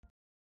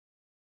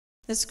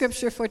The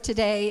scripture for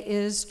today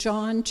is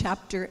John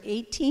chapter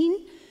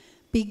 18,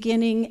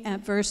 beginning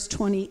at verse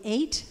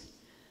 28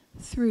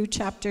 through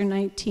chapter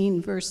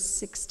 19, verse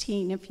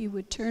 16. If you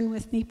would turn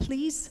with me,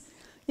 please.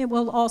 It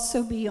will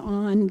also be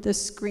on the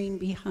screen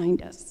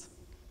behind us.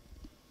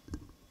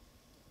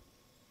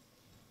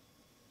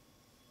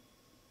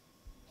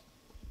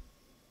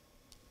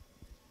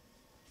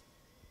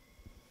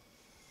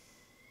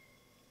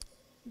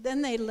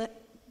 Then they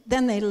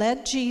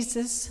led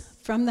Jesus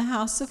from the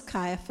house of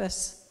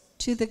Caiaphas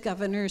to the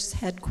governor's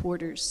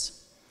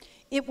headquarters.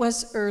 It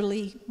was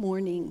early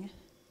morning.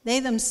 They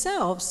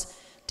themselves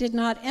did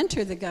not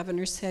enter the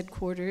governor's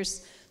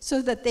headquarters so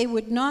that they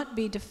would not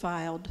be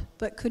defiled,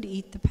 but could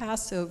eat the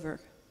Passover.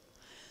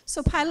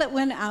 So Pilate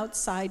went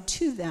outside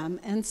to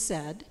them and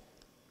said,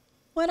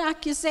 "What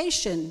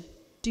accusation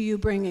do you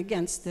bring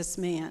against this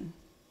man?"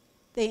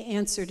 They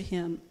answered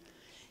him,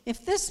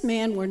 "If this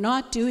man were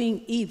not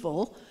doing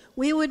evil,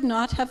 we would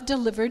not have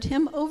delivered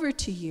him over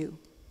to you."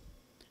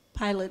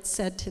 Pilate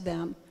said to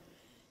them,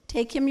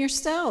 "Take him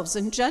yourselves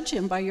and judge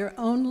him by your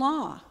own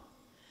law."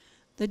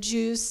 The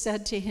Jews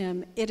said to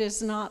him, "It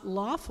is not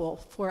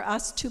lawful for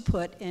us to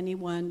put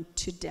anyone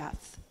to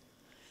death."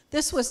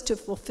 This was to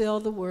fulfill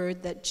the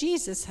word that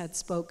Jesus had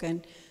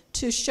spoken,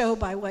 to show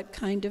by what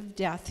kind of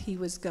death he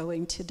was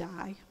going to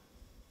die.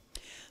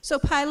 So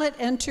Pilate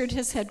entered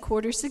his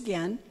headquarters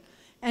again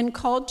and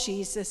called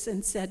Jesus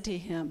and said to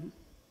him,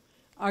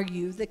 "Are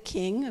you the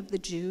king of the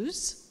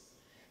Jews?"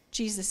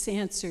 Jesus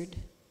answered,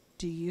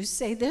 "Do you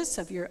say this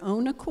of your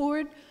own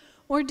accord,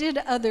 or did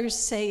others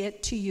say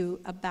it to you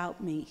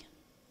about me?"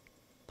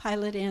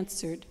 Pilate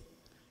answered,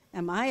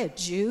 "Am I a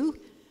Jew?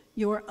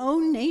 Your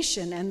own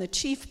nation and the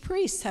chief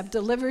priests have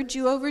delivered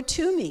you over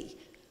to me.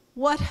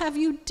 What have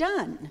you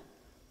done?"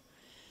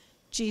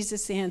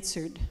 Jesus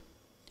answered,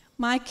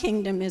 "My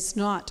kingdom is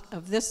not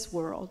of this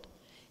world.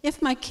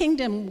 If my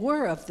kingdom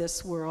were of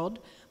this world,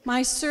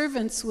 my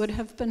servants would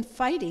have been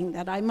fighting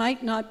that I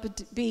might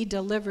not be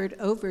delivered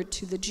over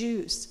to the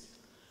Jews.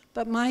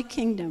 But my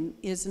kingdom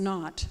is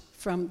not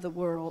from the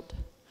world."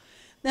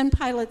 Then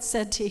Pilate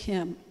said to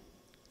him,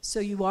 "So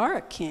you are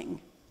a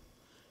king?"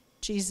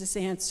 Jesus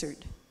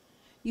answered,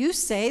 "You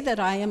say that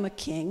I am a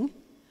king.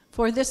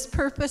 For this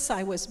purpose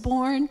I was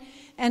born,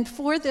 and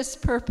for this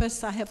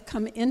purpose I have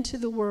come into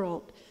the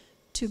world,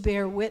 to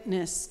bear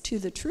witness to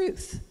the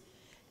truth.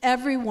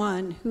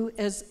 Everyone who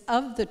is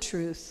of the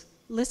truth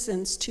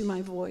listens to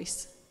my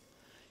voice."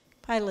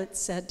 Pilate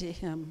said to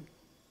him,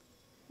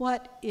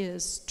 "What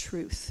is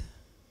truth?"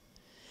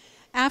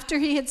 After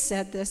he had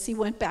said this, he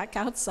went back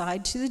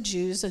outside to the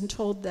Jews and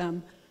told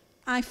them,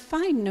 "I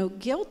find no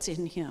guilt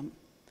in him,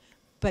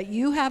 but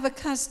you have a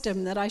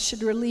custom that I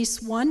should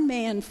release one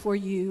man for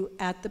you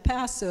at the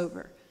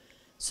Passover.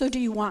 So do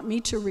you want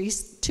me to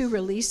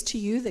release to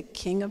you the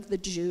king of the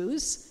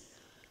Jews?"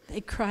 They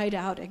cried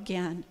out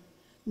again,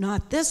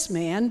 "Not this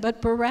man,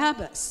 but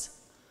Barabbas."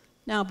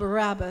 Now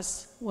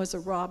Barabbas was a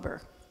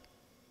robber.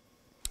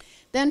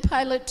 Then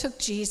Pilate took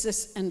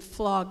Jesus and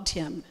flogged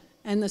him.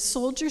 And the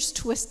soldiers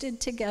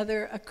twisted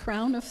together a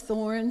crown of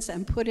thorns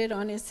and put it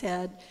on his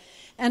head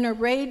and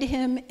arrayed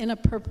him in a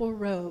purple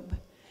robe.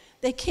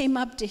 They came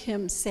up to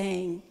him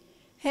saying,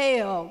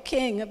 "Hail,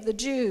 King of the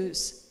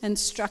Jews," and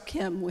struck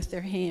him with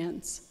their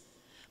hands.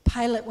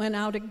 Pilate went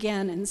out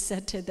again and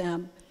said to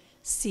them,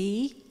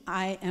 "See,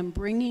 I am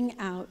bringing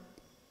out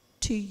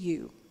to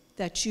you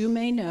that you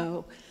may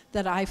know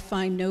that I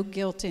find no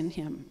guilt in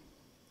him."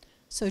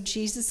 So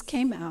Jesus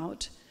came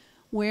out,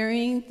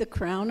 wearing the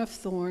crown of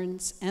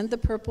thorns and the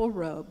purple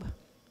robe.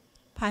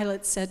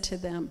 Pilate said to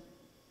them,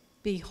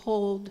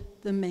 "Behold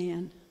the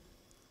man."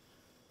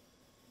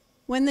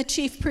 When the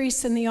chief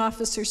priests and the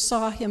officers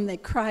saw him, they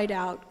cried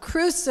out,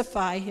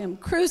 "Crucify him!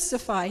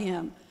 Crucify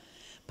him!"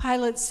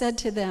 Pilate said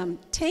to them,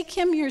 "Take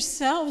him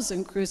yourselves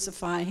and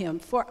crucify him,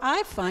 for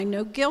I find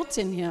no guilt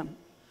in him."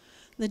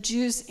 The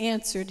Jews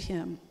answered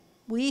him,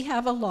 "We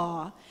have a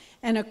law,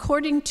 and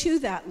according to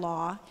that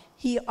law,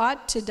 he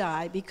ought to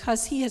die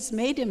because he has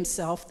made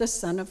himself the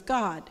Son of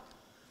God."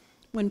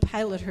 When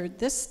Pilate heard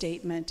this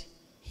statement,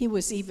 he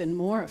was even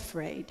more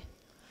afraid.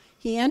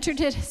 He entered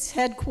his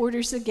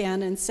headquarters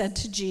again and said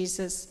to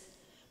Jesus,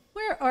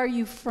 "Where are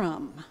you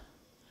from?"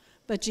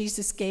 But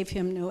Jesus gave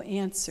him no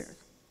answer.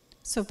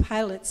 So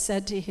Pilate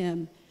said to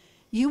him,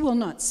 "You will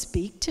not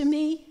speak to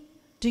me?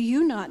 Do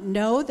you not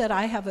know that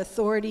I have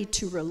authority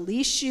to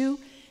release you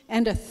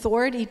and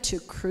authority to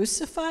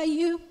crucify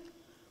you?"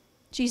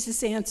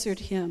 Jesus answered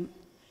him,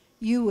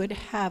 "You would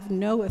have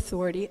no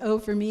authority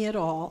over me at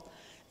all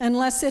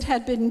unless it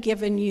had been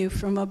given you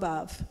from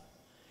above.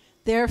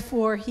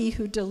 Therefore, he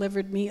who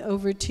delivered me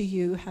over to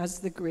you has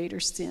the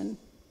greater sin."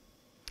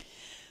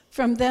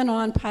 From then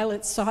on,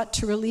 Pilate sought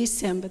to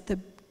release him, but the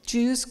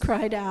Jews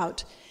cried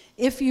out,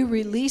 "If you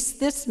release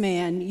this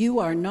man, you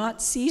are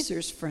not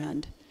Caesar's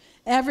friend.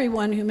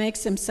 Everyone who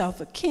makes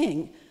himself a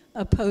king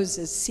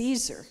opposes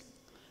Caesar."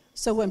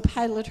 So when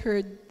Pilate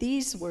heard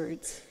these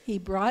words, he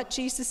brought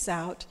Jesus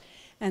out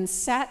and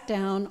sat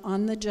down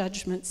on the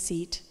judgment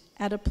seat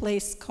at a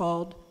place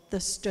called the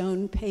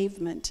Stone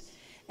Pavement,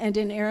 and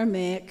in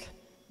Aramaic,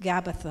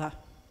 Gabbatha.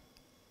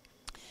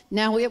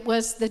 Now it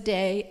was the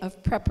day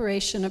of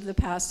preparation of the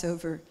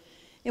Passover.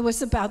 It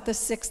was about the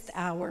 6th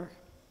hour.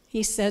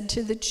 He said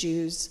to the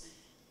Jews,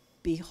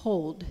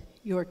 "Behold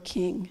your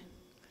king."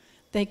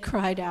 They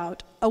cried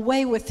out,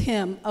 "Away with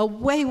him!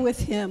 Away with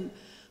him!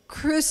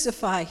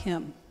 Crucify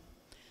him!"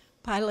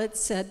 Pilate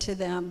said to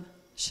them,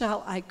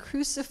 "Shall I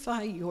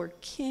crucify your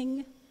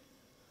king?"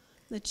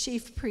 The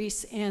chief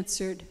priests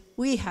answered,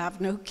 "We have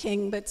no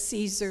king but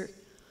Caesar."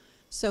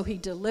 So he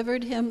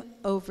delivered him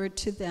over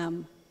to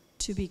them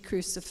to be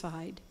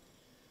crucified.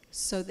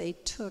 So they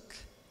took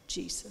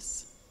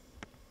Jesus.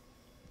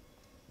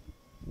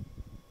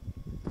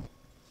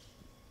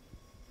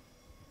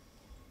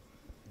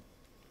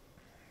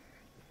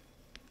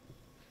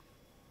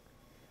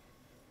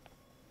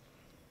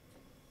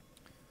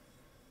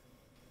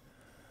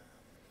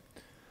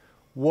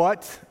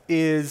 What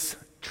is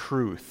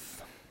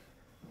truth?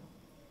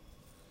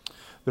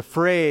 The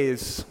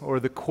phrase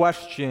or the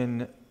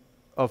question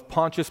of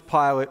Pontius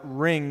Pilate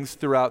rings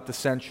throughout the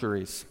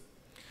centuries.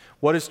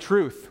 What is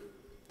truth?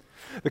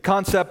 The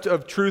concept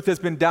of truth has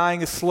been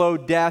dying a slow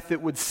death,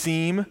 it would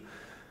seem,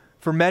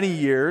 for many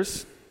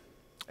years,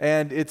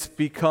 and it's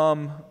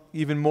become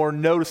even more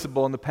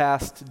noticeable in the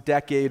past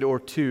decade or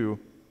two.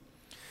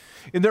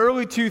 In the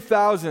early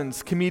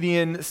 2000s,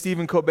 comedian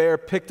Stephen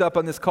Colbert picked up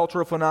on this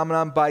cultural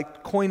phenomenon by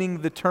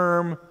coining the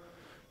term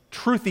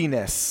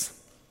truthiness,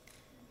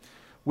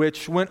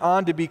 which went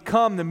on to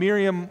become the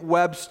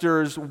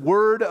Merriam-Webster's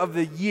Word of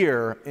the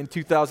Year in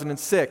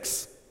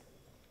 2006.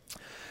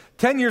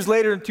 10 years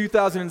later, in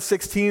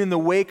 2016, in the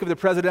wake of the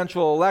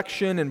presidential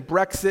election and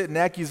Brexit and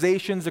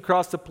accusations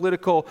across the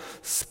political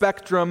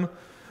spectrum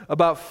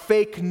about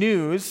fake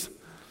news,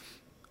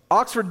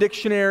 Oxford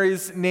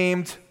Dictionaries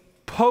named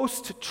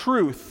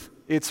post-truth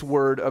its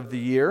Word of the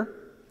Year.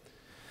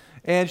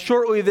 And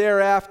shortly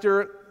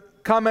thereafter,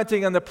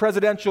 commenting on the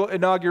presidential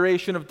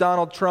inauguration of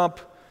Donald Trump,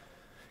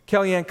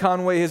 Kellyanne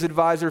Conway, his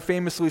advisor,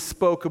 famously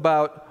spoke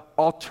about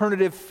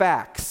alternative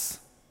facts.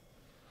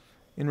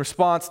 In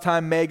response,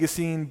 Time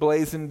magazine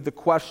blazoned the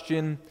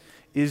question,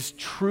 "Is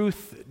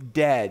truth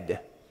dead?"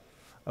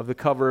 of the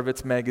cover of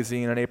its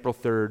magazine on April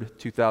 3rd,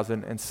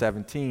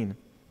 2017.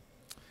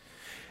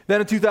 Then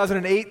in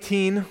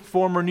 2018,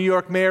 former New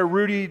York Mayor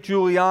Rudy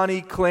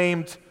Giuliani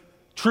claimed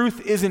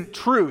truth isn't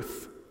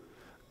truth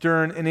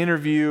during an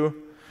interview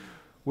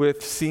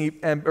with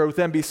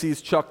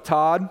NBC's Chuck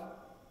Todd.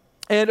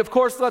 And of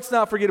course, let's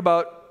not forget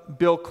about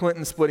Bill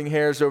Clinton splitting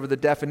hairs over the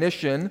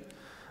definition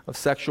of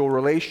sexual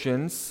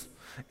relations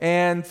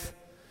and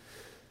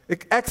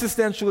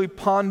existentially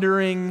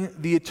pondering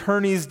the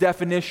attorney's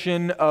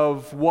definition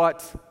of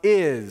what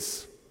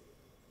is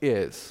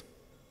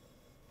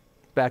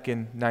back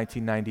in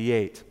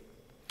 1998.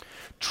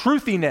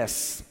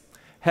 Truthiness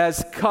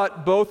has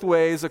cut both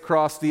ways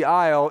across the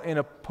aisle in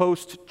a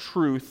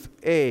post-truth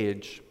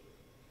age.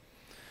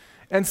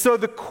 And so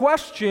the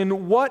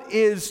question, what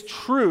is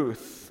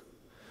truth?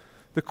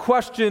 The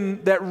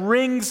question that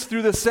rings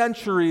through the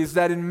centuries,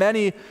 that in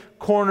many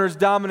corners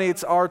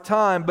dominates our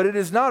time, but it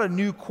is not a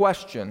new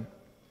question.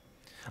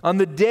 On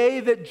the day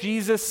that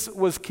Jesus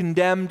was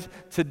condemned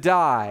to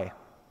die,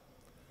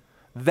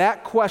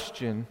 that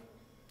question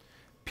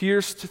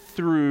pierced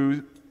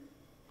through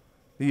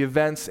the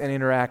events and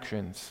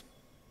interactions.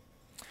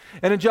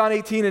 And in John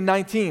 18 and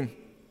 19,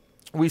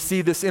 we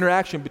see this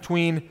interaction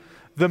between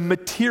the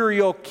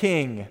material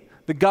king,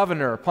 the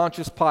governor,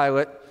 Pontius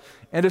Pilate,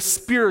 and a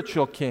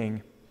spiritual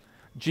king,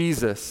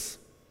 Jesus.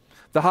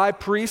 The high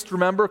priest,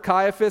 remember,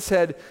 Caiaphas,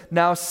 had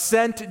now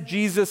sent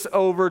Jesus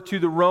over to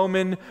the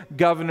Roman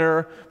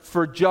governor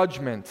for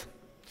judgment.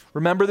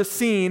 Remember the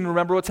scene,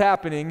 remember what's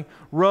happening.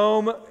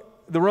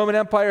 The Roman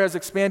Empire has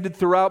expanded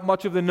throughout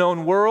much of the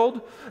known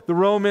world. The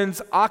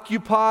Romans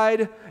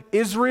occupied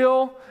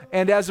Israel,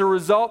 and as a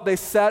result, they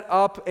set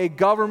up a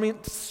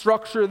government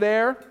structure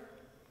there.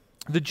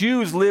 The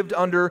Jews lived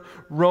under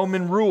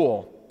Roman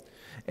rule,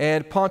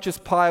 and Pontius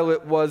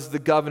Pilate was the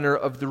governor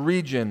of the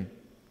region.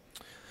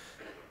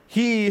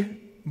 He,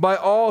 by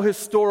all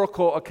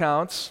historical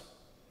accounts,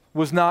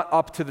 was not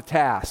up to the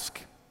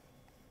task.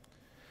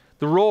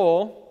 The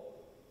role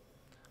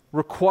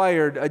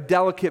required a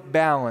delicate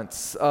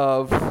balance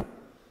of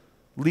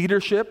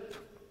leadership,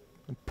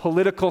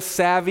 political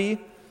savvy,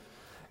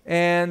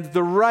 and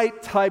the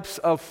right types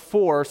of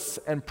force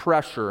and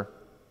pressure.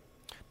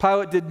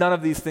 Pilate did none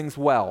of these things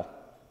well.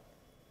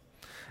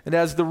 And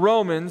as the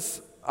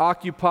Romans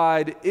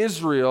occupied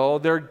Israel,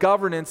 their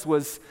governance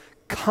was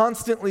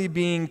constantly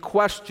being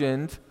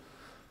questioned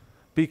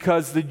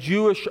because the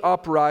Jewish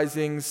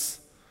uprisings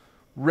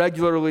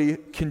regularly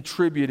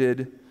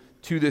contributed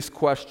to this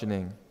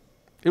questioning.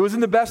 It was in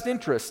the best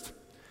interest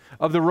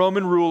of the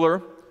Roman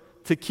ruler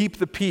to keep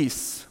the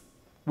peace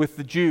with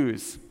the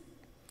Jews.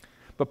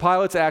 But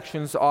Pilate's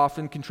actions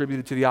often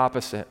contributed to the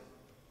opposite.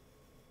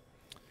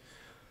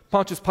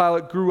 Pontius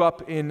Pilate grew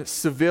up in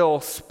Seville,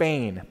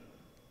 Spain.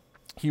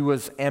 He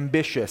was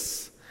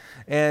ambitious,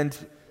 and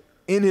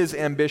in his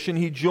ambition,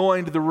 he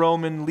joined the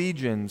Roman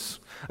legions.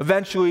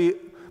 Eventually,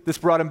 this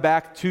brought him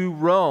back to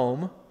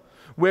Rome,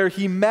 where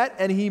he met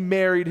and he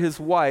married his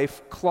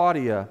wife,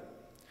 Claudia.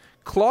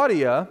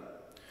 Claudia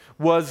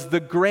was the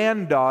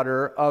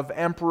granddaughter of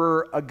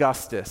Emperor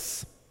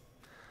Augustus.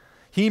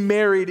 He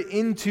married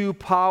into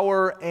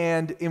power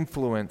and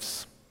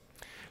influence.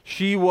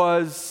 She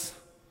was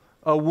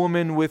a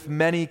woman with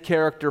many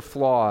character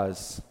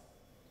flaws,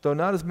 though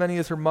not as many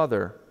as her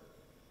mother.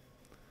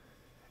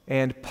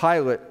 And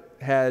Pilate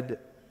had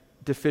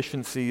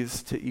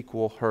deficiencies to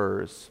equal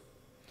hers.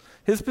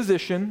 His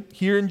position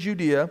here in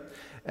Judea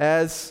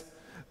as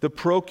the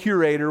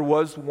procurator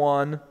was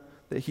one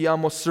that he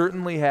almost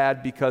certainly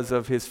had because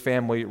of his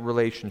family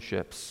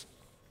relationships.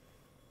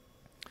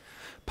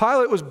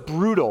 Pilate was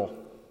brutal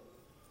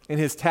in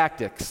his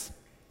tactics.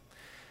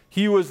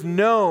 He was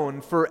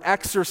known for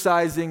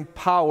exercising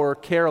power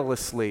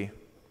carelessly.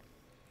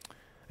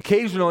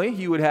 Occasionally,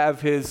 he would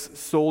have his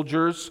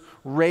soldiers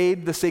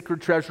raid the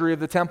sacred treasury of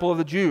the temple of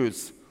the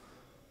Jews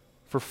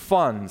for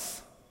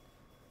funds.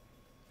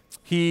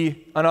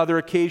 He, on other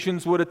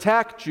occasions, would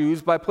attack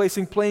Jews by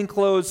placing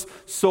plainclothes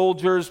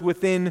soldiers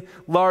within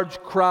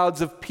large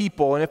crowds of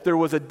people. And if there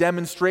was a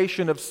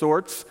demonstration of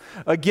sorts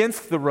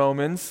against the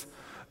Romans,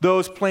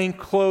 those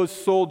plainclothes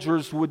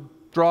soldiers would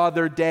draw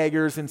their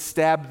daggers and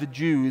stab the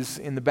Jews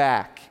in the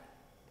back.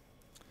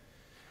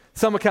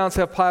 Some accounts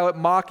have Pilate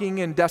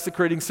mocking and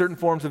desecrating certain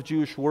forms of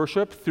Jewish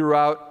worship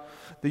throughout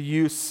the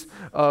use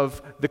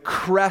of the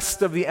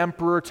crest of the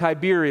Emperor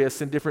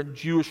Tiberius in different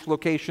Jewish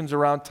locations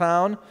around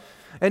town,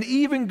 and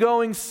even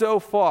going so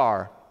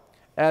far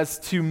as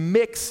to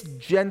mix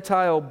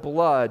Gentile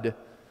blood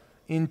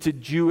into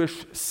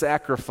Jewish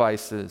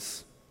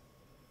sacrifices.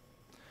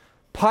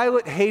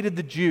 Pilate hated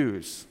the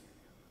Jews,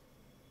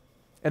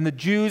 and the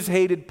Jews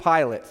hated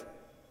Pilate.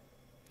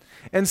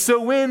 And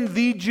so when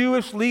the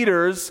Jewish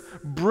leaders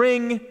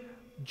bring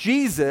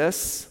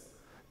Jesus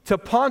to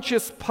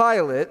Pontius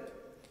Pilate,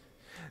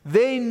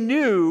 they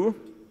knew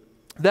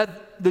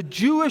that the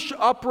Jewish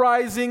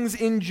uprisings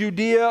in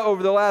Judea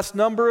over the last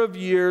number of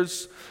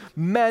years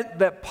meant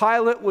that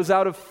Pilate was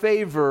out of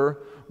favor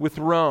with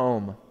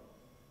Rome.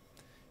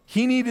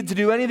 He needed to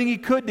do anything he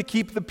could to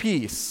keep the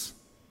peace.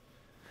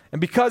 And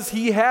because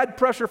he had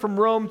pressure from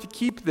Rome to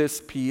keep this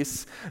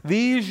peace,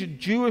 these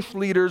Jewish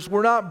leaders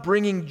were not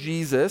bringing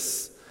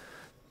Jesus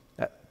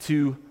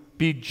to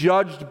be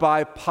judged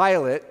by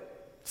Pilate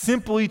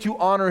simply to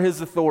honor his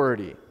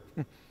authority.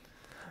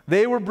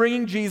 They were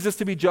bringing Jesus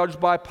to be judged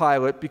by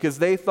Pilate because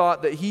they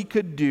thought that he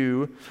could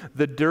do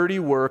the dirty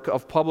work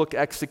of public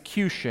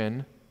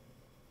execution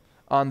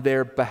on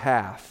their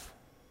behalf,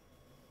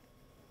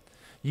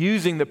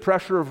 using the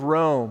pressure of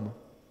Rome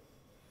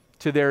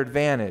to their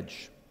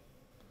advantage.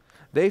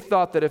 They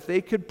thought that if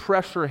they could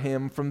pressure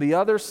him from the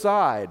other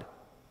side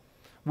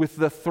with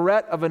the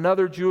threat of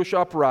another Jewish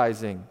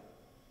uprising,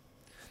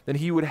 then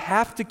he would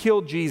have to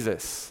kill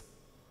Jesus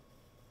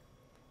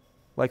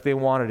like they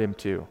wanted him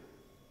to.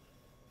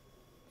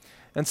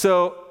 And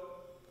so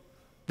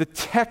the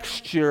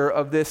texture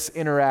of this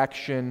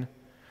interaction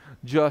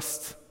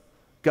just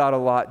got a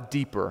lot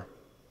deeper.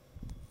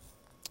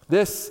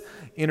 This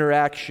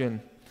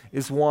interaction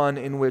is one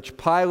in which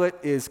Pilate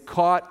is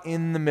caught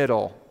in the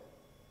middle,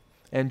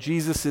 and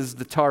Jesus is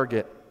the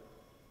target.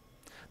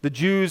 The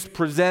Jews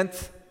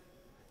present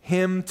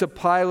him to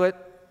Pilate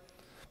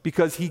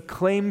because he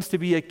claims to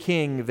be a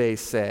king, they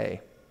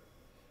say.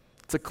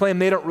 It's a claim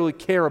they don't really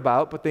care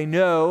about, but they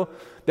know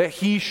that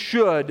he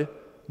should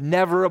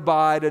never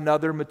abide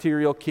another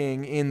material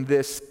king in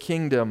this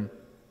kingdom.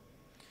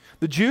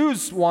 The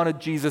Jews wanted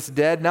Jesus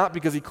dead, not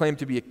because he claimed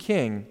to be a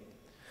king,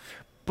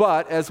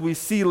 but as we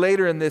see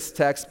later in this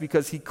text,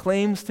 because he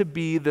claims to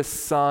be the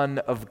Son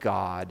of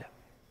God.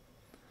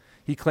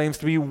 He claims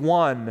to be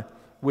one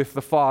with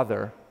the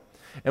Father.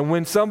 And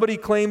when somebody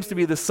claims to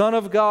be the Son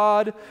of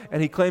God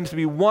and he claims to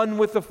be one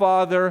with the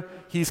Father,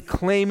 he's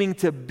claiming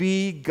to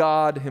be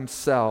God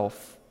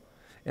himself.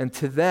 And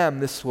to them,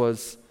 this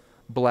was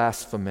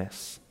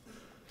blasphemous.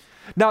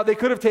 Now, they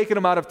could have taken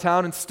him out of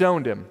town and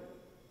stoned him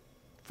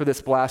for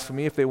this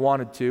blasphemy if they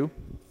wanted to.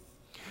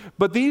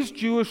 But these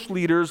Jewish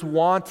leaders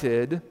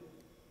wanted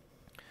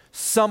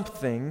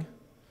something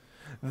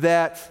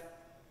that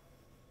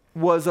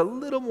was a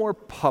little more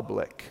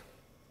public.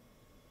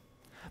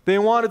 They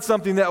wanted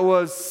something that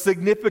was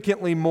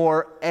significantly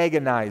more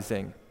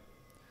agonizing.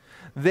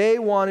 They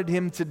wanted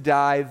him to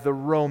die the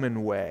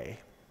Roman way.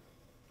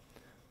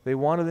 They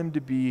wanted him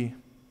to be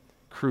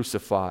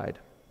crucified.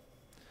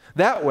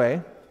 That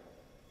way,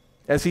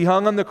 as he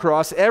hung on the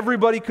cross,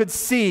 everybody could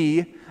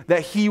see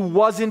that he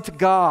wasn't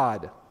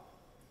God.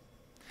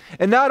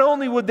 And not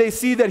only would they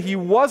see that he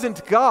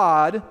wasn't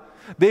God,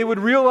 they would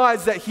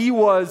realize that he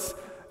was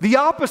the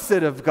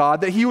opposite of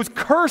God, that he was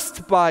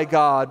cursed by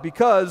God,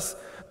 because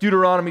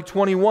Deuteronomy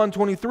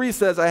 21:23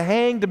 says, a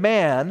hanged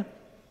man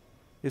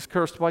is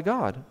cursed by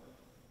God.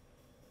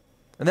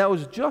 And that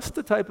was just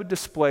the type of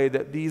display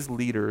that these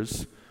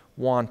leaders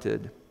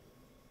wanted.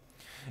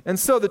 And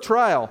so the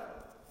trial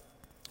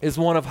is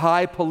one of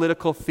high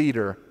political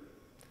theater.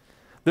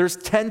 There's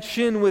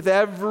tension with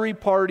every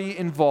party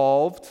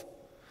involved.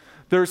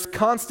 There's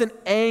constant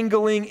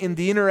angling in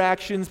the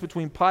interactions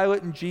between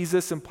Pilate and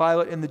Jesus and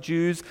Pilate and the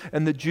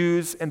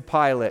Jews and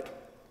Pilate.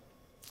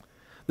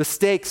 The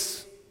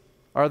stakes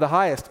are the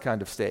highest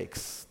kind of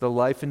stakes, the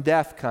life and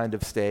death kind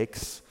of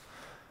stakes,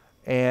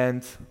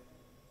 and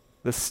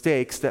the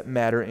stakes that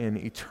matter in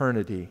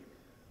eternity.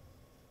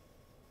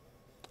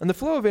 And the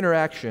flow of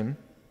interaction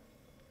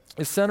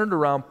is centered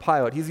around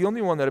Pilate. He's the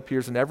only one that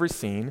appears in every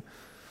scene.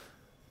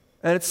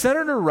 And it's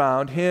centered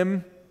around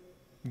him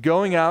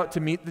going out to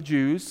meet the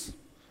Jews,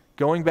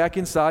 going back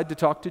inside to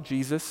talk to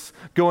Jesus,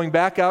 going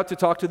back out to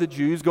talk to the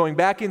Jews, going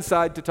back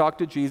inside to talk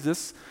to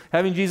Jesus,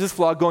 having Jesus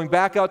flogged, going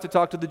back out to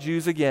talk to the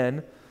Jews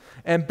again,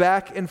 and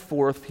back and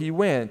forth he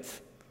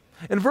went.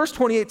 And verse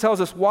 28 tells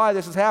us why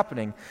this is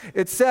happening.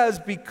 It says,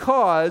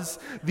 because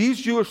these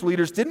Jewish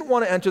leaders didn't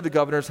want to enter the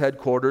governor's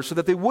headquarters so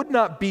that they would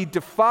not be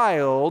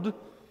defiled,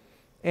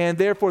 and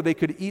therefore they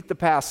could eat the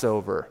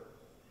Passover.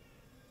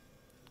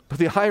 But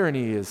the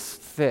irony is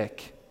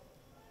thick.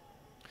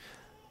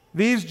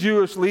 These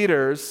Jewish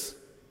leaders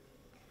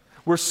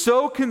were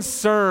so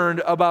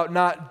concerned about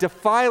not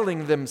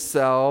defiling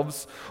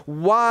themselves,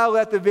 while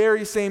at the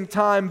very same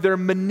time they're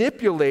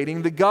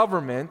manipulating the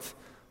government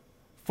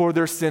for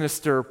their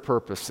sinister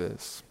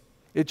purposes.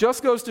 It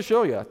just goes to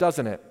show you,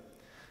 doesn't it,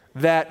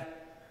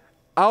 that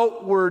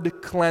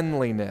outward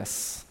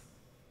cleanliness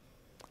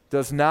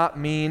does not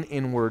mean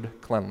inward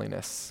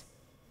cleanliness.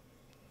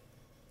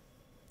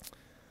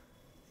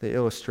 They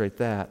illustrate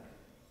that.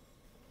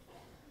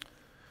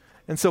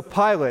 And so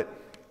Pilate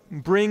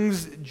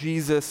brings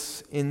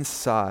Jesus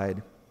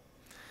inside,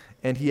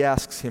 and he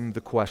asks him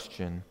the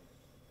question,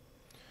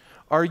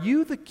 "Are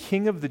you the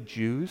king of the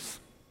Jews?"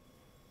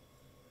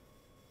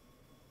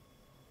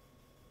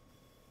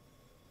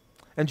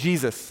 And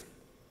Jesus,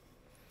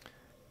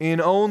 in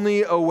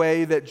only a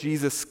way that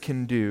Jesus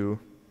can do,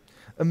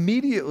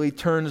 immediately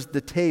turns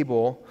the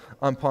table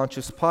on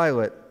Pontius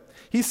Pilate.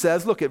 He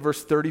says, look at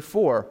verse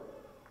 34,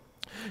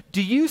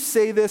 "Do you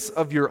say this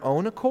of your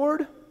own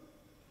accord?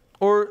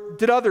 Or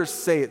did others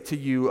say it to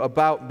you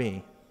about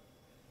me?"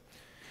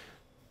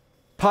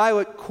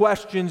 Pilate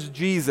questions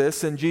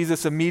Jesus, and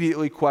Jesus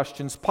immediately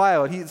questions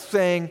Pilate. He's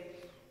saying,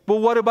 well,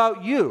 what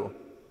about you?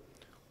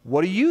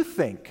 What do you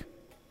think?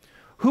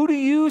 Who do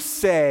you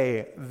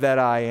say that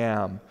I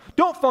am?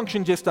 Don't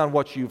function just on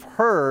what you've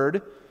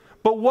heard,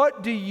 but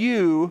what do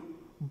you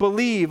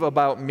believe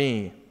about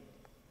me?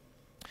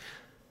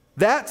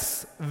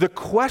 That's the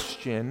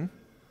question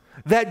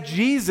that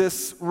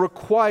Jesus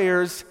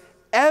requires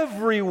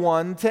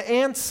everyone to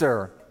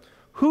answer.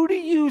 Who do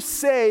you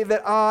say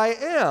that I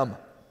am?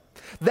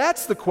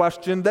 That's the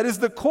question that is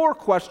the core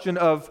question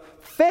of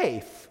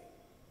faith.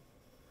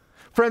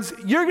 Friends,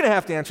 you're going to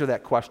have to answer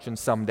that question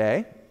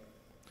someday.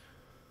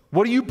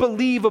 What do you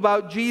believe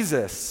about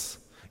Jesus?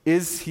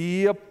 Is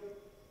he an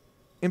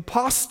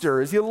imposter?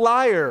 Is he a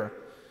liar?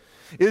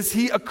 Is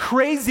he a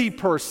crazy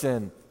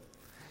person?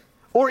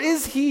 Or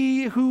is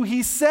he who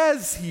he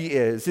says he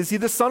is? Is he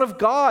the Son of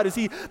God? Is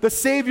he the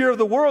Savior of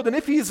the world? And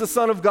if he is the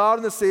Son of God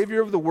and the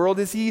Savior of the world,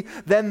 is he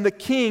then the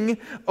King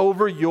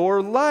over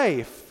your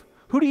life?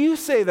 Who do you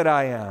say that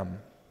I am?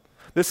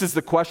 This is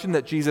the question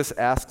that Jesus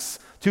asks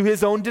to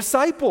his own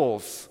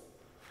disciples.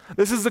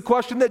 This is the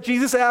question that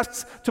Jesus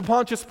asks to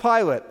Pontius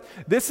Pilate.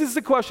 This is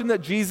the question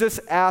that Jesus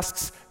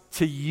asks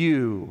to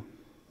you.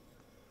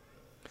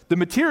 The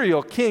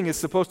material king is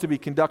supposed to be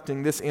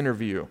conducting this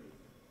interview.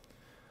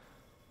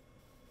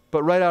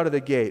 But right out of the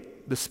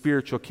gate, the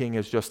spiritual king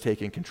has just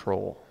taken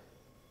control.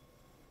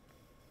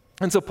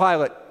 And so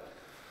Pilate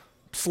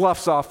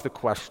sloughs off the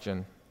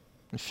question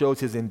and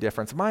shows his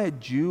indifference. Am I a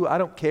Jew? I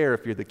don't care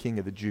if you're the king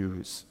of the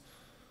Jews.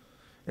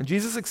 And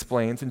Jesus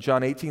explains in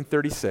John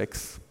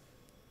 18:36,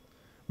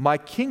 "My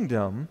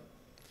kingdom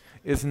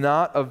is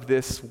not of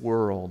this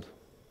world.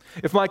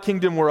 If my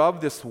kingdom were of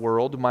this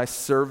world, my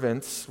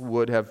servants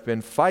would have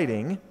been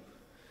fighting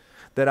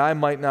that I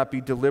might not be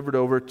delivered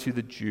over to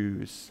the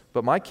Jews.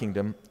 But my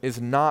kingdom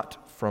is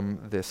not from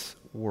this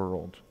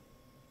world."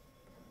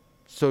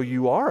 So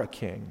you are a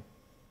king,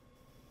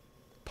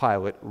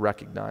 Pilate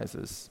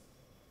recognizes.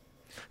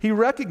 He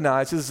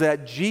recognizes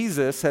that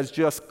Jesus has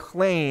just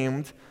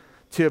claimed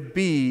to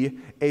be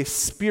a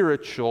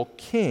spiritual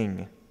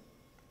king.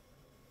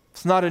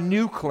 It's not a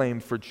new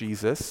claim for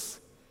Jesus,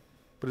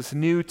 but it's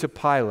new to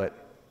Pilate.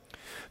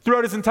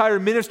 Throughout his entire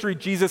ministry,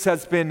 Jesus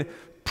has been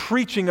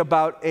preaching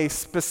about a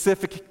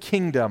specific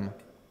kingdom.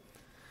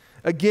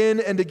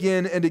 Again and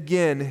again and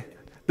again,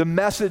 the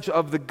message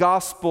of the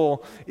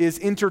gospel is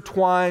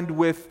intertwined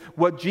with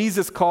what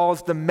Jesus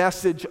calls the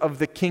message of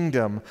the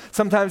kingdom.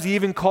 Sometimes he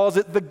even calls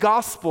it the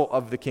gospel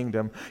of the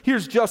kingdom.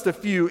 Here's just a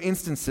few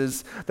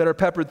instances that are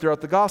peppered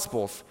throughout the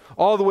gospels.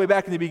 All the way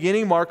back in the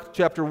beginning, Mark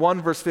chapter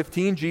 1, verse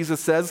 15,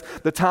 Jesus says,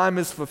 "The time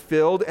is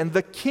fulfilled and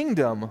the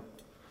kingdom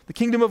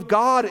of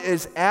God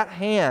is at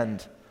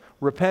hand.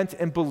 Repent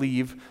and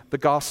believe the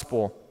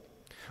gospel."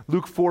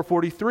 Luke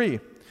 4:43,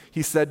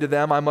 he said to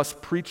them, "I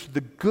must preach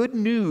the good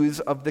news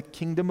of the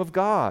kingdom of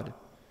God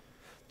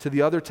to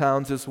the other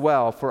towns as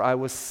well, for I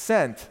was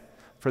sent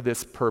for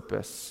this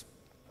purpose."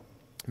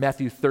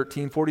 Matthew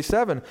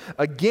 13:47.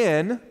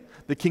 Again,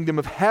 the kingdom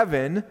of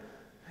heaven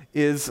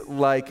is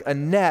like a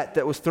net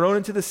that was thrown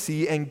into the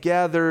sea and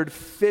gathered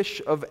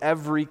fish of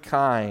every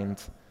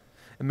kind.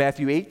 And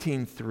Matthew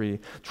 18:3.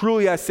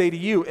 Truly I say to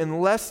you,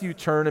 unless you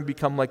turn and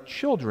become like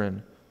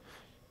children,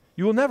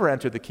 you will never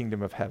enter the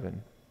kingdom of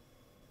heaven.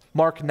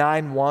 Mark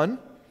 9:1.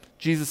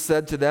 Jesus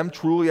said to them,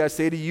 truly I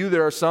say to you,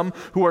 there are some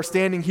who are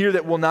standing here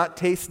that will not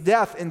taste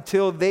death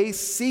until they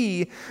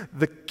see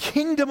the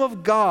kingdom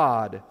of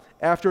God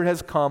after it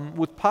has come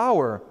with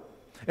power.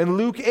 And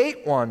Luke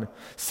 8:1,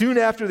 soon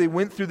after they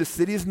went through the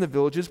cities and the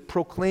villages,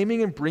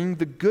 proclaiming and bringing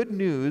the good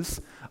news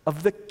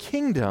of the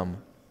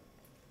kingdom.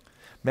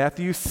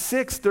 Matthew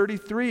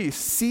 6:33,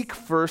 seek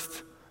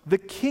first the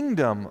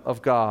kingdom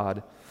of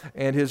God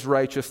and his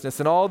righteousness,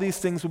 and all these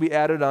things will be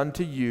added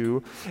unto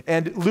you.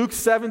 And Luke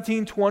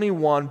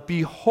 17:21,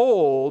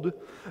 behold,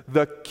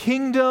 the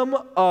kingdom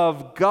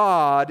of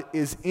God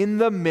is in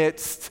the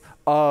midst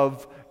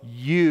of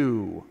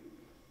you.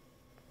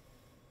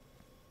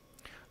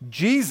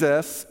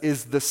 Jesus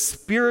is the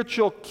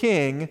spiritual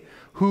king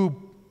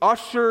who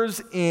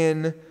ushers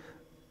in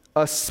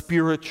a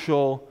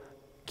spiritual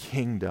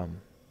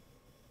kingdom.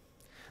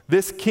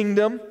 This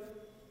kingdom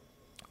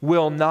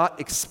will not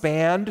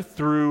expand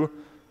through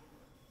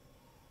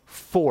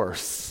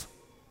force,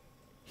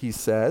 he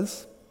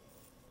says,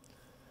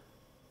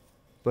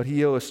 but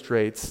he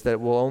illustrates that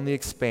it will only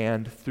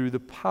expand through the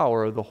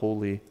power of the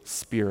Holy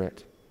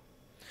Spirit.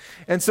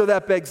 And so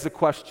that begs the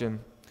question,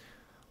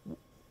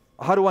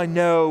 how do I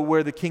know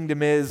where the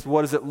kingdom is?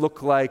 What does it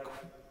look like?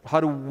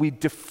 How do we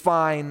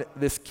define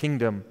this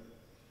kingdom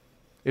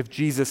if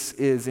Jesus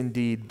is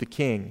indeed the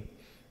king?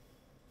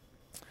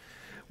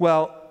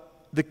 Well,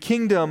 the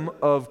kingdom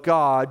of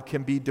God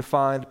can be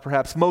defined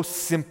perhaps most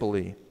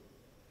simply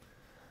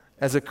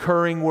as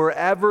occurring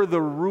wherever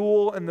the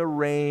rule and the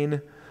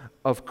reign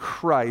of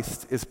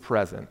Christ is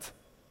present.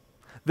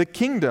 The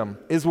kingdom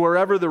is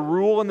wherever the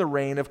rule and the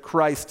reign of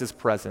Christ is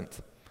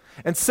present.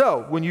 And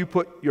so, when you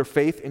put your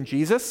faith in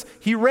Jesus,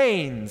 he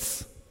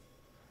reigns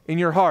in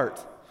your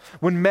heart.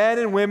 When men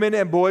and women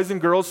and boys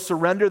and girls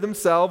surrender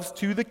themselves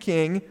to the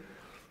King,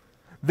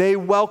 they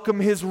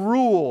welcome his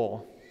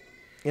rule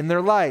in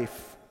their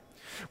life.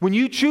 When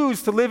you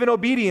choose to live in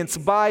obedience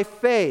by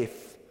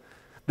faith,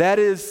 that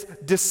is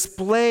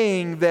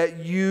displaying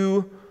that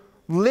you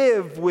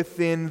live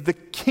within the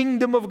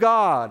kingdom of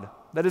God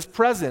that is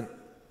present.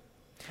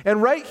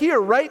 And right here,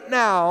 right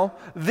now,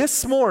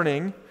 this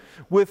morning,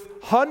 with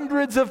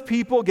hundreds of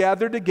people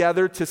gathered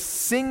together to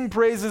sing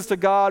praises to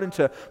God and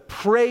to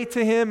pray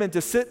to him and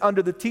to sit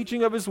under the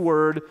teaching of his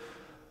word,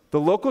 the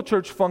local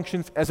church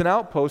functions as an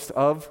outpost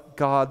of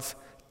God's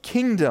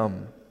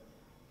kingdom.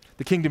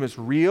 The kingdom is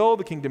real,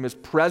 the kingdom is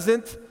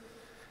present,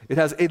 it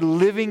has a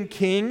living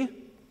king.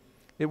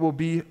 It will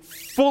be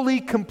fully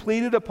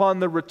completed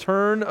upon the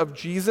return of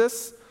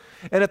Jesus.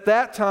 And at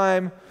that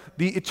time,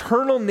 the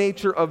eternal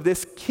nature of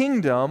this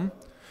kingdom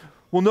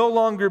will no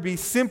longer be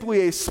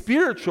simply a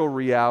spiritual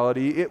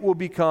reality. It will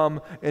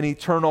become an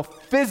eternal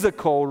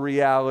physical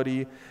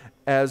reality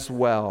as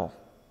well.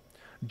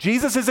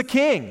 Jesus is a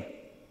king.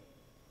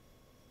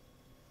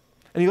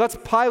 And he lets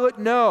Pilate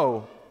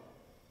know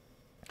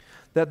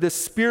that this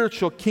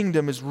spiritual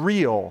kingdom is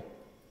real.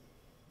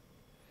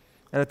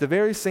 And at the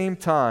very same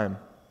time,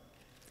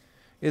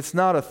 it's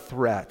not a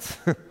threat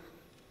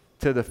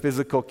to the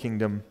physical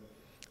kingdom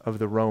of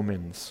the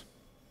Romans.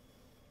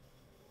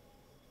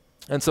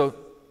 And so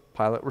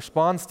Pilate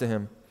responds to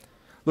him.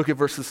 Look at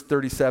verses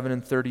 37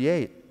 and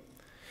 38.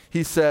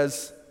 He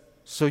says,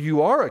 "So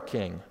you are a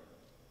king?"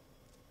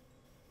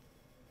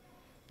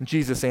 And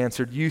Jesus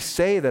answered, "You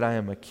say that I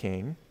am a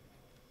king.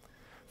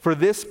 For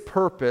this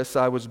purpose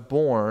I was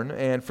born,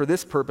 and for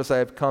this purpose I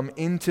have come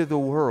into the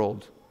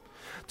world,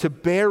 to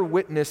bear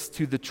witness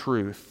to the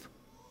truth.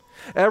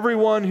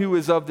 Everyone who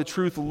is of the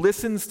truth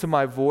listens to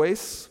my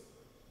voice."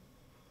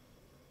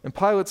 And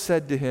Pilate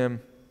said to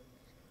him,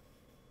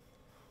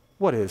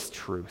 "What is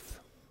truth?"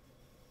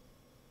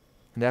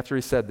 And after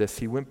he said this,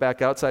 he went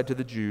back outside to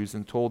the Jews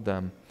and told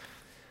them,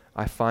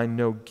 "I find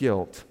no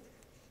guilt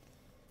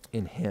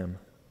in him."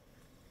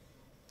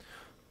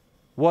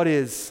 What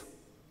is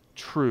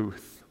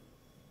truth?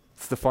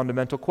 It's the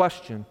fundamental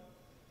question.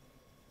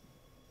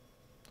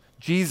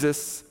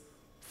 Jesus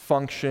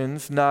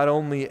functions not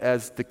only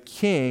as the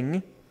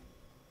king,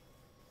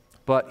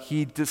 but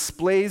he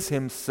displays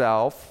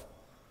himself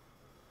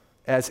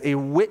as a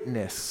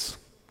witness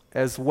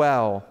as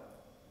well.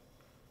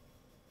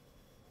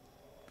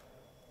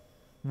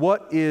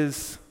 What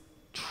is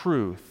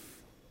truth?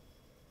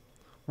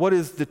 What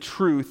is the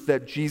truth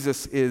that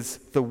Jesus is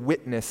the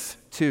witness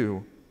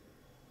to?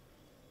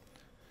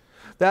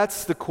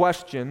 That's the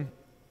question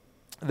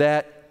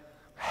that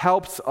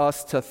helps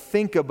us to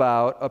think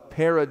about a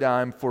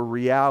paradigm for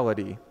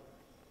reality,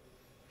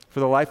 for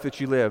the life that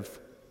you live.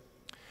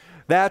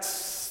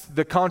 That's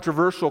the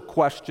controversial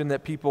question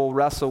that people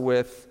wrestle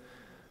with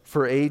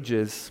for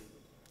ages,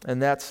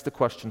 and that's the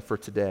question for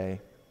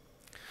today.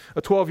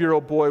 A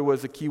 12-year-old boy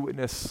was a key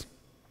witness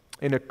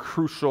in a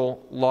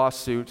crucial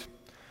lawsuit,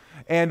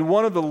 and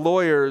one of the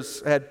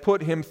lawyers had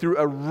put him through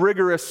a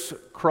rigorous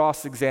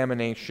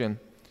cross-examination,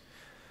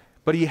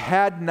 but he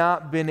had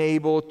not been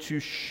able to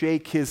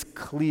shake his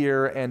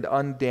clear and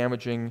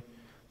undamaging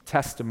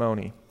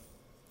testimony.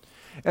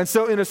 And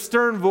so in a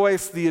stern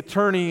voice, the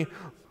attorney,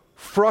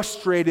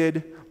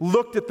 frustrated,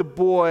 looked at the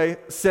boy,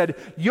 said,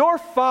 "Your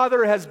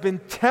father has been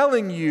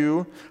telling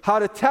you how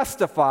to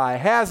testify,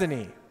 hasn't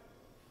he?"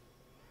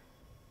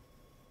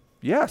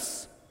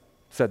 "Yes,"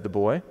 said the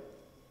boy.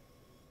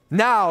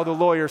 "Now," the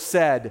lawyer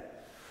said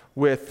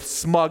with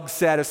smug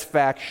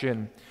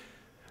satisfaction,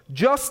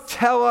 "just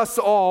tell us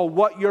all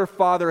what your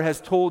father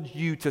has told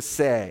you to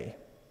say."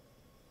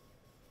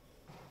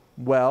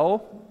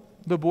 "Well,"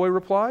 the boy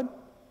replied,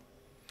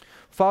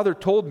 "Father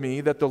told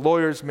me that the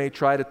lawyers may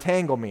try to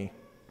tangle me.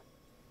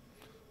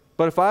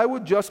 But if I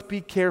would just be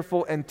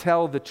careful and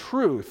tell the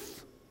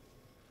truth,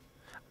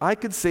 I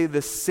could say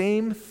the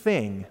same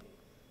thing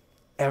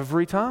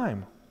every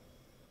time."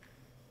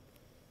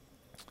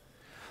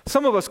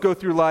 Some of us go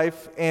through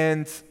life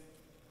and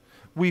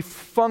we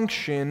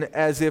function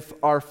as if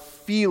our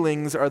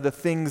feelings are the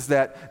things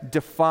that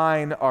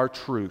define our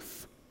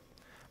truth.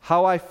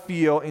 How I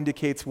feel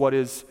indicates what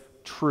is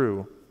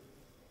true.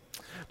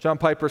 John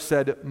Piper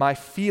said, "My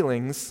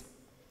feelings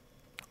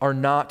are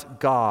not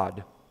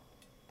God.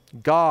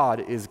 God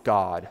is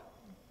God.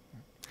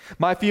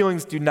 My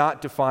feelings do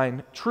not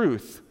define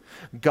truth.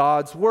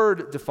 God's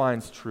word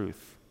defines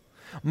truth.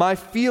 My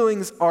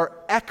feelings are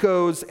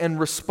echoes and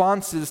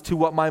responses to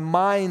what my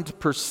mind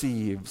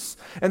perceives.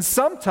 And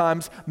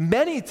sometimes,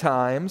 many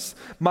times,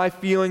 my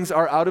feelings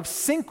are out of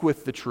sync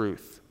with the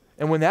truth.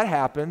 And when that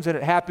happens, and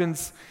it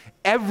happens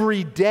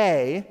every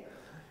day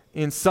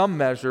in some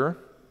measure,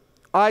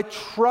 I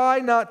try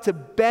not to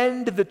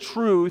bend the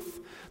truth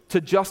to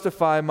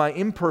justify my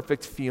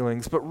imperfect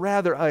feelings, but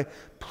rather I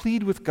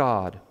plead with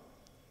God,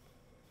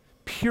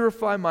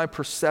 purify my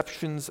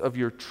perceptions of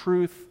your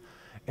truth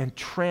and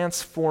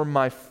transform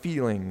my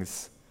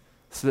feelings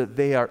so that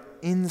they are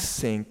in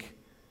sync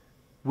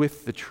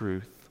with the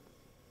truth."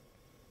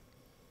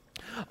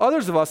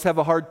 Others of us have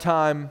a hard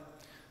time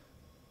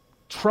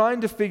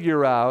trying to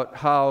figure out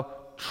how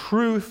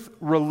truth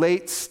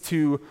relates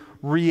to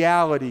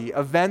reality,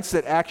 events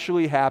that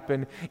actually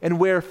happen, and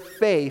where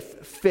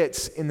faith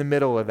fits in the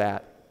middle of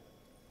that.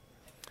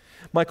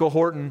 Michael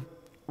Horton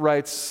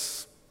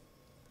writes,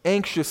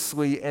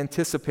 anxiously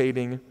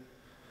anticipating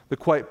the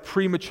quite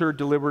premature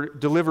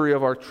delivery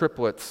of our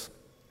triplets,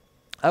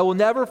 "I will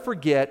never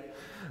forget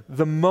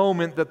the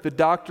moment that the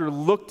doctor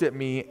looked at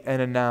me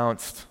and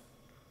announced,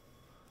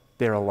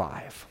 'They're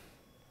alive.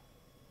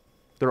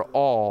 They're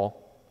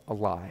all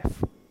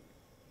alive.'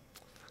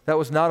 That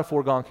was not a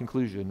foregone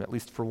conclusion, at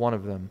least for one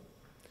of them.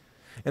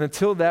 And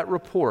until that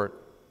report,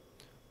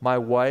 my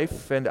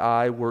wife and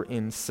I were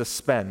in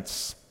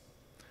suspense.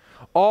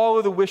 All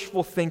of the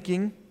wishful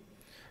thinking,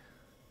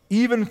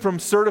 even from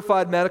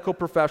certified medical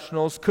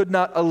professionals, could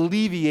not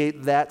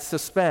alleviate that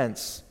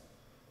suspense,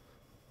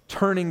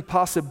 turning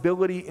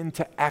possibility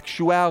into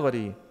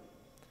actuality.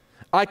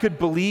 I could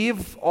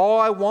believe all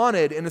I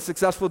wanted in a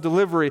successful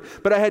delivery,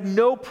 but I had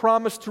no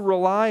promise to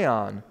rely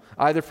on,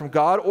 either from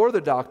God or the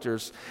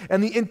doctors.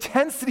 And the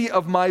intensity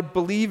of my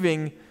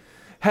believing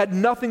had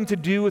nothing to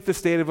do with the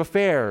state of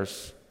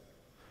affairs.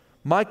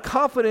 My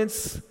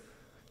confidence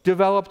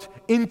developed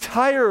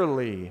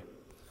entirely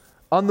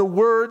on the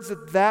words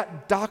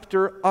that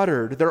doctor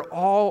uttered. They're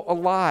all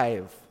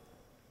alive."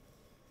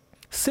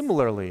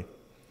 Similarly,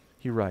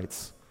 he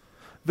writes,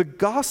 the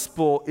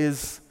gospel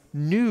is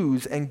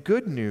news and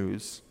good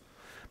news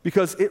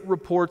because it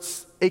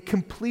reports a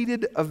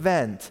completed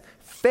event.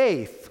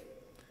 Faith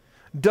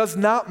does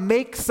not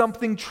make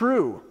something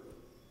true.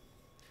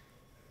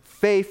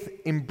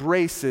 Faith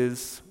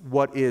embraces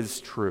what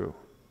is true.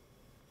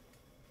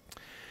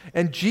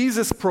 And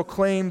Jesus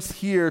proclaims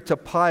here to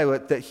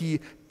Pilate that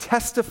he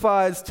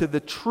testifies to the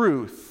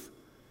truth,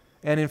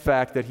 and in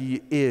fact that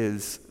he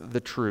is the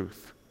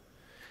truth.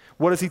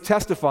 What is he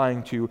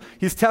testifying to?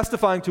 He's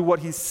testifying to what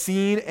he's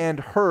seen and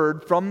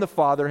heard from the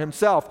Father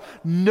himself.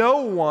 No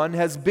one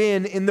has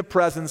been in the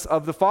presence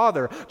of the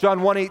Father.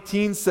 John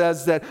 1:18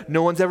 says that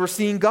no one's ever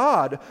seen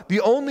God.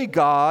 The only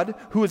God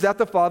who is at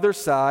the Father's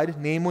side,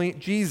 namely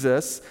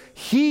Jesus,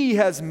 he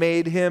has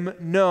made him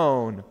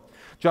known.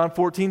 John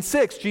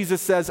 14:6,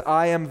 Jesus says,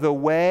 "I am the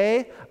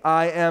way,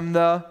 I am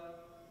the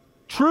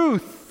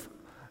truth,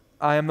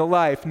 I am the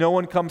life. No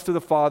one comes to the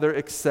Father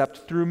except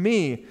through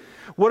me."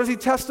 What is he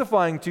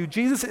testifying to?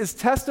 Jesus is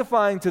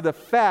testifying to the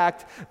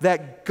fact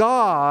that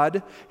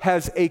God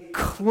has a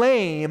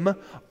claim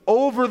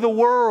over the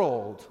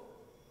world.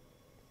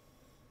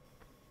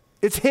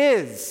 It's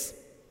his.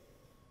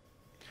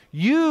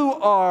 You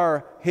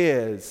are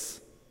his.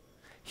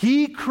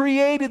 He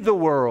created the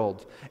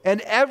world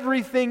and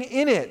everything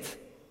in it.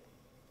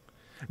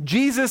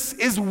 Jesus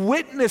is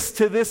witness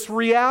to this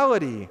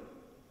reality.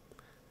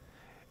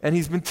 And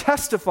he's been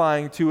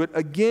testifying to it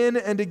again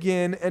and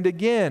again and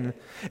again.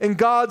 And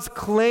God's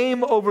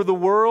claim over the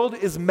world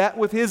is met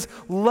with his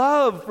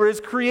love for his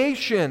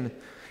creation.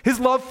 His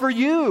love for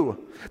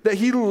you, that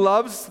he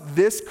loves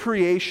this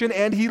creation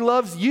and he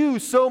loves you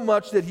so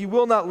much that he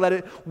will not let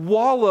it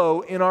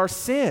wallow in our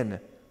sin,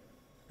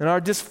 in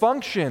our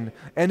dysfunction,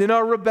 and in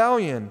our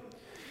rebellion.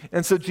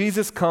 And so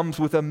Jesus comes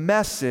with a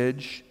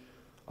message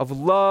of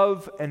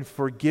love and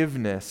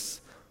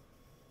forgiveness.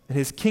 And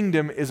his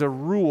kingdom is a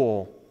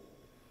rule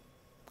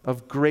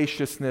of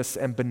graciousness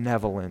and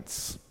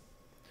benevolence.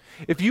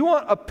 If you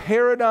want a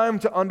paradigm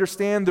to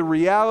understand the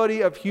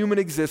reality of human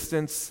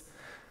existence,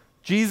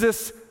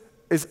 Jesus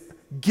is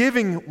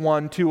giving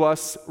one to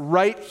us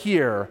right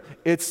here.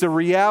 It's the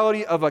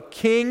reality of a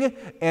king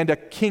and a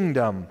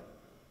kingdom.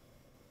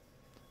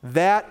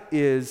 That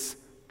is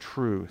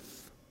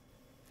truth.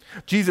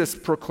 Jesus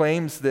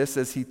proclaims this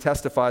as he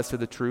testifies to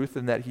the truth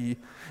and that he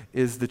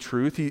is the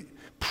truth. He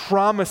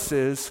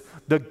promises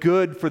the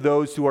good for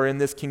those who are in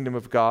this kingdom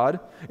of God.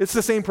 It's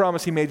the same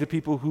promise he made to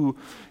people who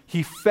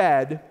he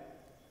fed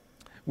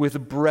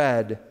with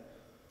bread,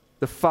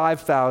 the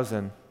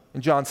 5,000.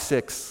 In John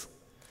 6,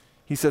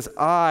 he says,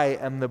 I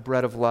am the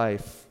bread of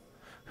life.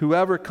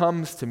 Whoever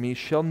comes to me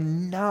shall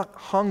not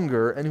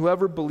hunger, and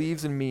whoever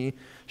believes in me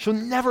shall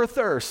never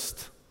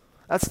thirst.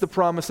 That's the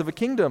promise of a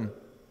kingdom.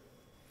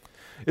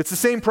 It's the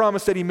same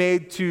promise that he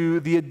made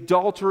to the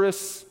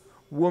adulterous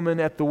woman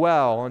at the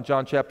well in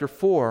John chapter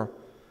 4,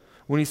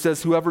 when he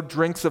says, whoever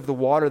drinks of the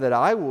water that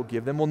I will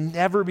give them will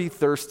never be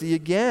thirsty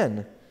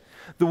again.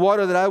 The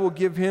water that I will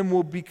give him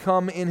will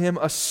become in him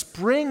a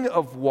spring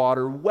of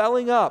water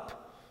welling up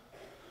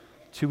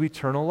to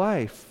eternal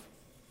life.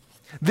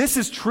 This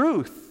is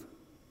truth.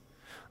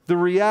 The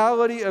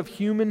reality of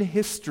human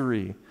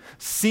history,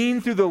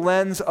 seen through the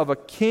lens of a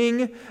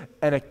king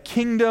and a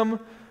kingdom,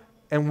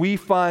 and we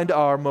find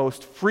our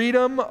most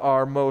freedom,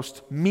 our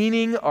most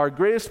meaning, our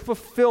greatest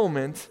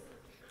fulfillment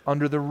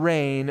under the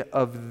reign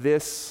of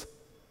this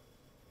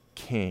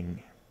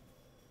king.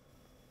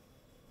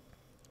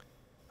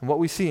 And what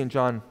we see in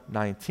John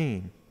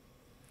 19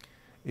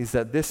 is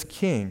that this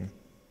king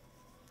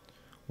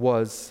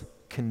was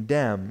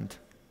condemned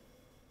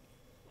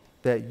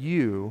that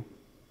you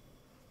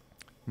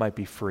might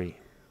be free.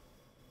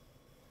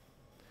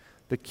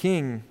 The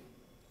king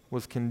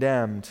was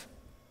condemned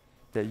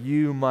that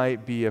you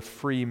might be a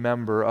free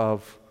member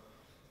of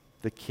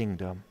the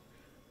kingdom.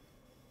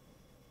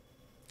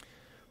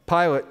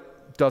 Pilate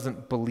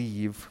doesn't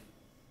believe.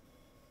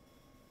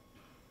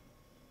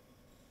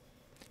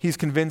 He's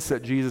convinced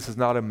that Jesus is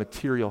not a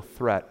material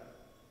threat.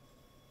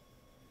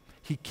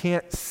 He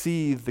can't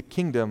see the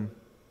kingdom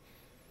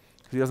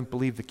because he doesn't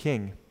believe the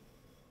king.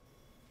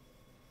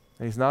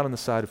 And he's not on the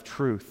side of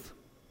truth.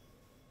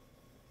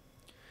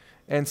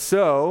 And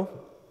so,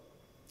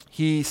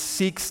 he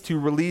seeks to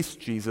release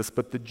Jesus,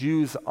 but the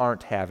Jews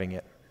aren't having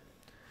it.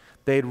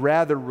 They'd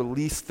rather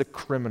release the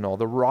criminal,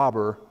 the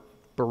robber,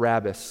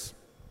 Barabbas.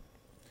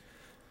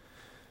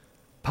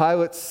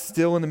 Pilate's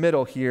still in the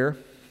middle here,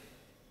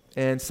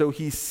 and so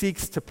he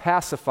seeks to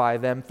pacify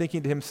them,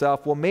 thinking to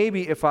himself, well,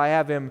 maybe if I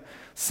have him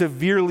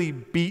severely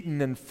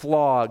beaten and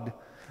flogged,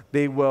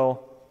 they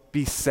will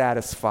be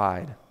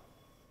satisfied.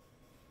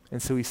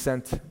 And so he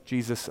sent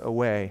Jesus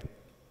away.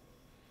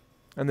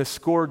 And the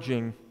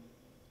scourging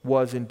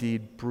was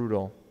indeed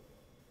brutal.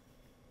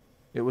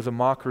 It was a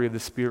mockery of the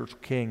spiritual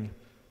king.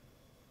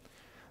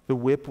 The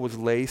whip was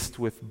laced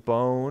with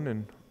bone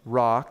and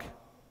rock,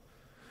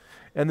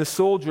 and the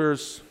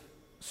soldiers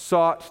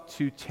sought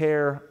to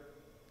tear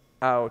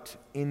out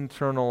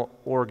internal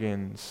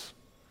organs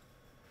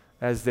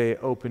as they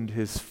opened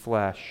his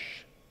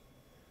flesh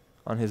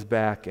on his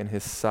back and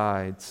his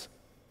sides.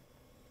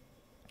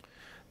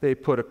 They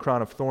put a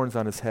crown of thorns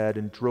on his head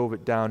and drove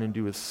it down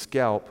into his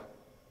scalp.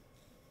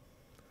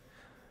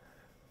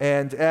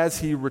 And as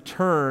he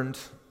returned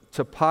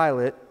to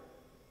Pilate,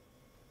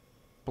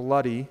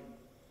 bloody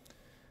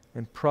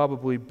and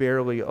probably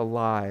barely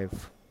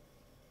alive,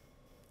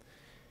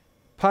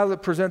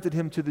 Pilate presented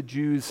him to the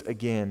Jews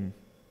again,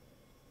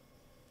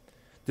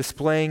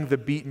 displaying the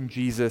beaten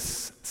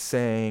Jesus,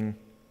 saying,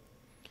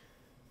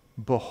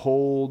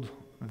 "Behold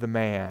the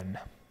man."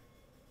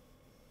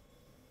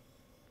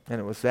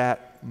 And it was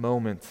that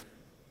moment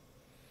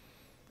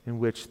in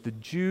which the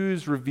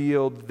Jews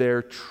revealed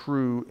their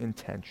true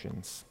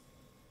intentions.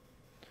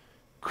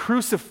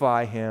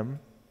 Crucify him.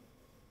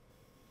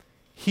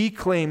 He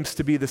claims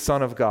to be the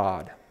Son of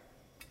God.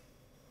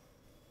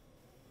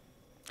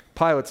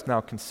 Pilate's now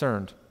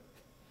concerned.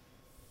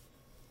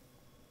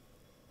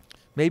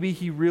 Maybe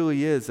he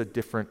really is a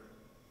different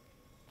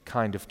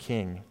kind of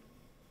king.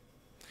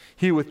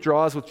 He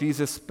withdraws with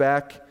Jesus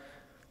back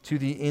to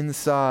the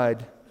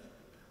inside,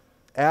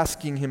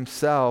 asking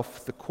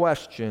himself the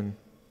question,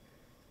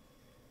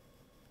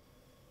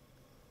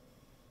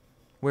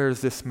 where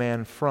is this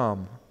man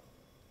from?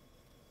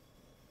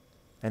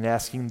 And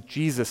asking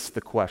Jesus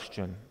the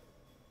question,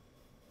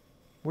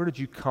 where did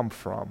you come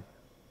from?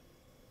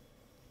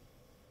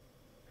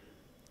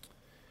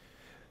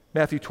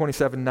 Matthew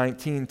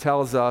 27:19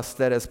 tells us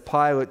that as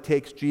Pilate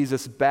takes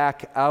Jesus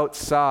back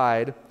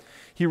outside,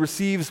 he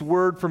receives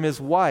word from his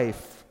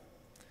wife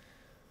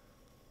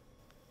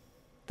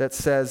that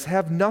says,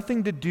 "Have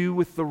nothing to do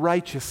with the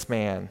righteous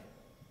man,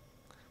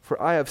 for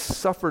I have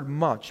suffered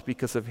much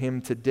because of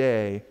him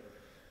today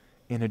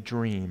in a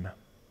dream."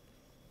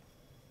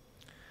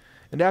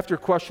 And after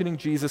questioning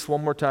Jesus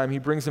one more time, he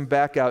brings him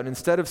back out. And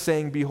instead of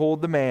saying,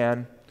 "Behold the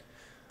man,"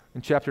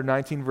 in chapter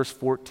 19, verse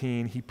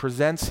 14, he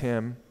presents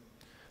him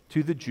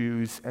to the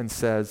Jews and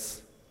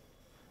says,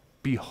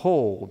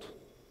 "Behold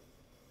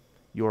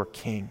your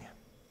king."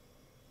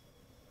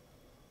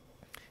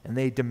 And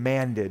they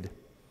demanded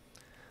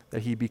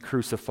that he be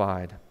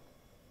crucified.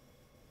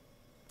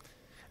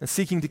 And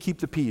seeking to keep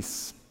the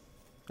peace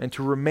and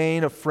to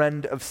remain a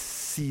friend of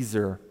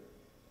Caesar,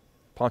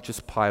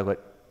 Pontius Pilate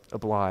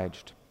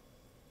obliged.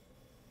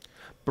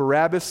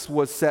 Barabbas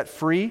was set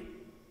free,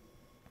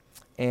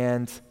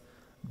 and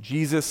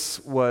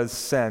Jesus was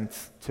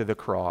sent to the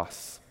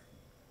cross.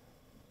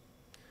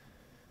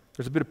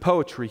 There's a bit of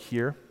poetry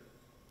here.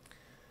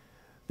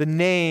 The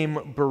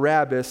name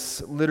Barabbas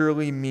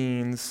literally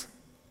means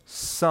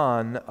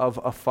son of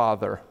a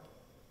father.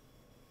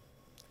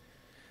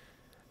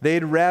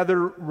 They'd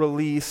rather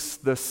release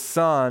the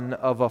son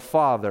of a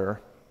father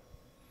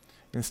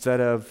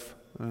instead of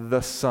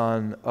the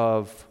son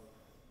of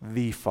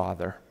the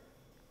Father.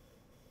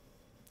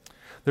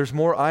 There's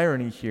more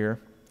irony here.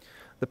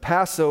 The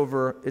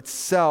Passover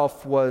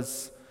itself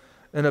was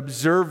an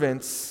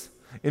observance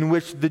in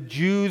which the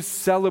Jews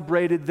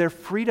celebrated their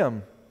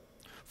freedom.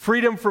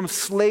 Freedom from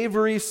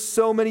slavery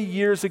so many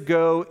years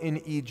ago in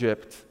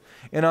Egypt.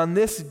 And on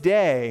this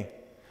day,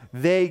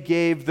 they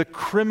gave the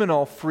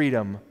criminal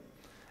freedom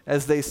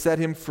as they set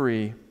him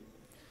free,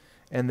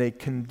 and they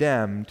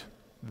condemned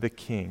the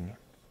king.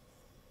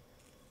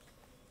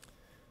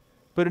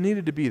 But it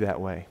needed to be that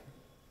way.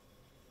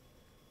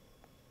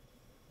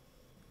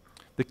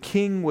 The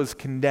king was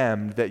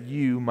condemned that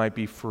you might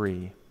be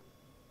free.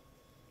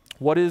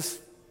 What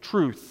is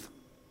truth?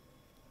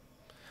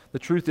 The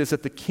truth is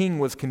that the king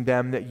was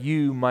condemned that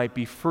you might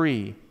be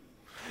free.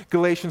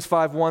 Galatians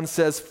 5:1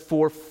 says,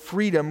 "For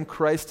freedom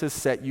Christ has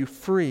set you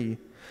free."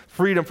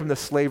 Freedom from the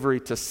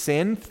slavery to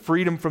sin,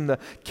 freedom from the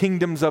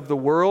kingdoms of the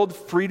world,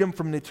 freedom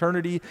from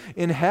eternity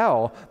in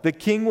hell. The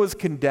king was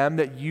condemned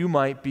that you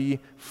might be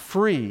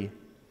free.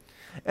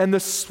 And the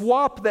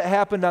swap that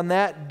happened on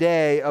that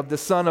day of the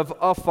son of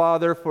a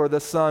father for the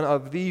son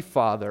of the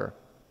Father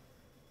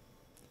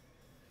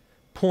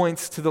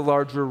points to the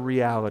larger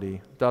reality,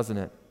 doesn't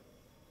it?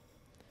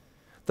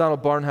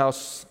 Donald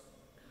Barnhouse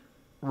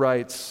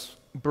writes,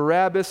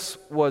 "Barabbas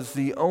was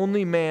the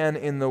only man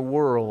in the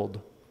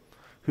world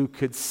who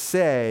could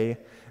say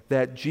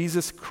that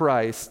Jesus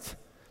Christ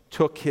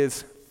took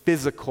his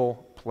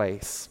physical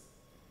place.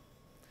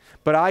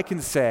 But I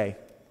can say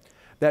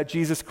that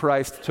Jesus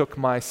Christ took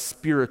my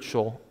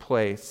spiritual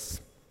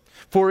place.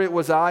 For it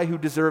was I who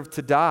deserved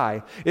to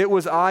die. It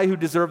was I who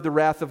deserved the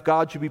wrath of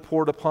God to be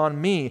poured upon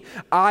me.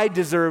 I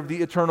deserved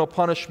the eternal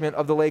punishment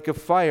of the lake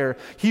of fire.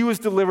 He was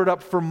delivered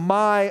up for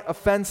my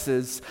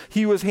offenses.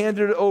 He was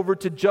handed over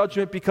to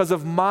judgment because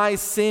of my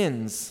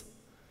sins."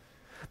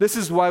 This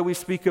is why we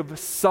speak of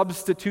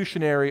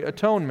substitutionary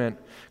atonement.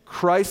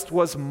 Christ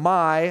was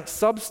my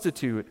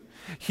substitute.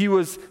 He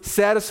was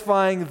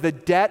satisfying the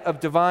debt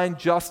of divine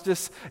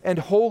justice and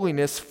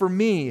holiness for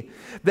me.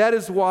 That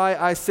is why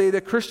I say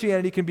that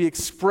Christianity can be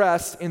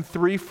expressed in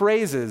three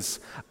phrases.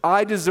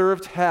 I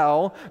deserved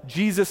hell,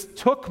 Jesus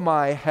took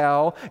my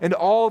hell, and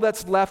all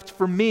that's left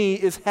for me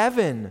is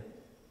heaven.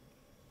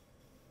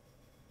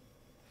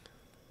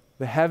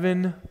 The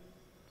heaven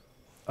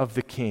of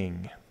the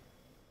King.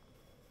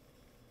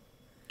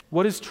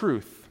 What is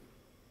truth?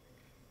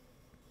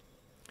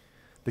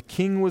 The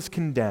King was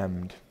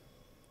condemned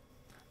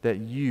that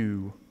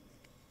you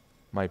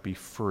might be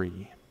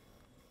free.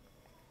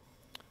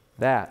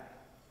 That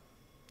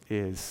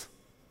is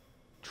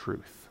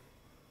truth.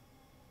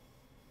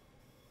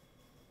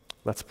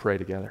 Let's pray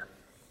together.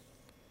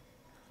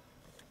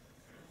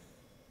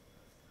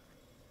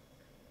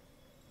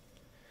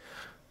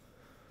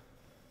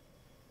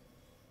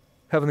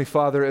 Heavenly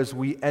Father, as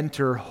we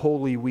enter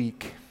Holy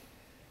Week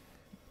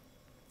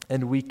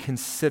and we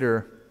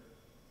consider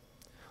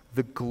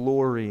the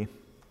glory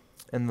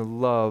and the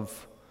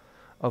love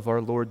of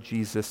our Lord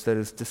Jesus that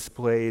is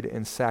displayed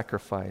in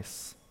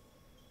sacrifice,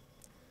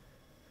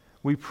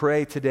 we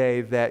pray today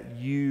that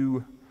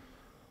you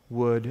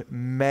would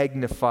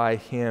magnify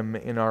him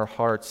in our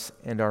hearts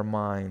and our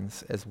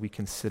minds as we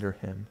consider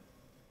him.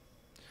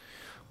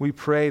 We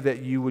pray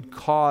that you would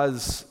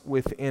cause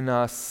within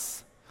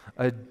us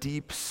a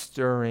deep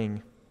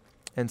stirring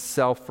and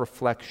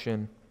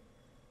self-reflection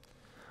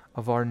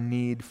of our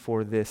need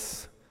for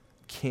this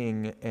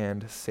King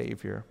and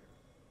Savior.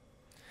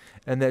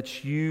 And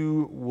that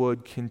you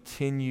would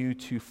continue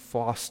to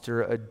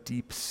foster a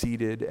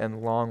deep-seated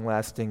and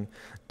long-lasting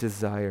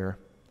desire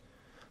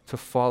to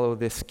follow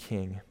this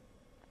King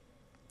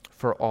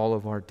for all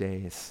of our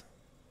days.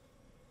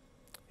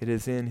 It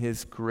is in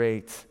his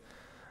great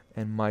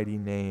and mighty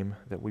name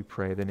that we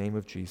pray, the name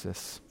of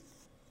Jesus.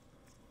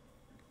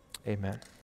 Amen.